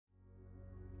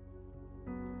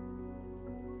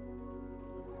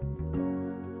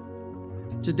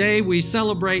Today we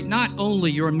celebrate not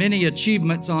only your many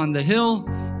achievements on the Hill,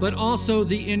 but also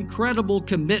the incredible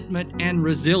commitment and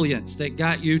resilience that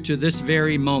got you to this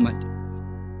very moment.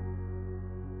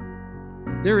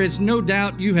 There is no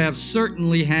doubt you have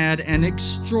certainly had an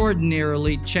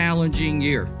extraordinarily challenging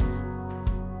year.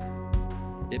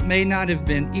 It may not have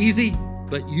been easy,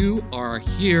 but you are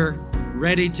here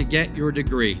ready to get your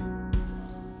degree.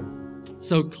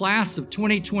 So class of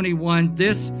 2021,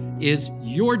 this is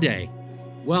your day.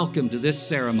 Welcome to this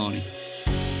ceremony.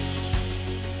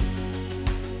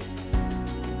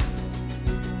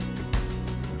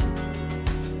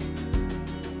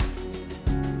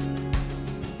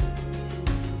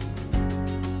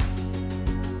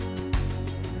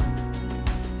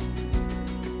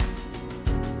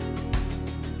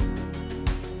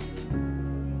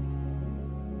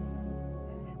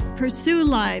 Pursue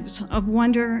lives of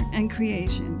wonder and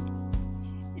creation.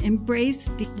 Embrace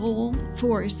the full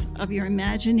force of your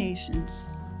imaginations,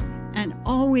 and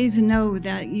always know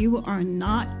that you are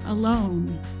not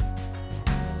alone.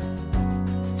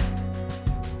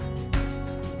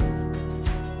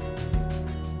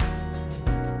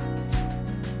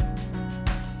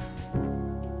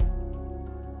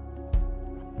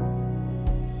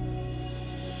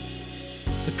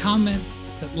 The comment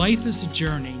that life is a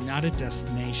journey, not a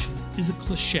destination, is a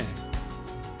cliche.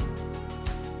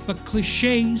 But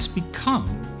cliches become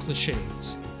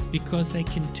cliches because they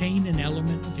contain an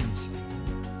element of insight.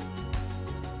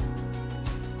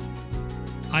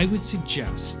 I would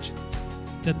suggest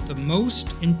that the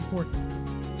most important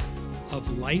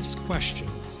of life's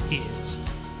questions is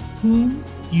whom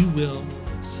you will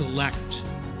select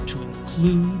to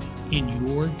include in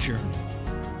your journey.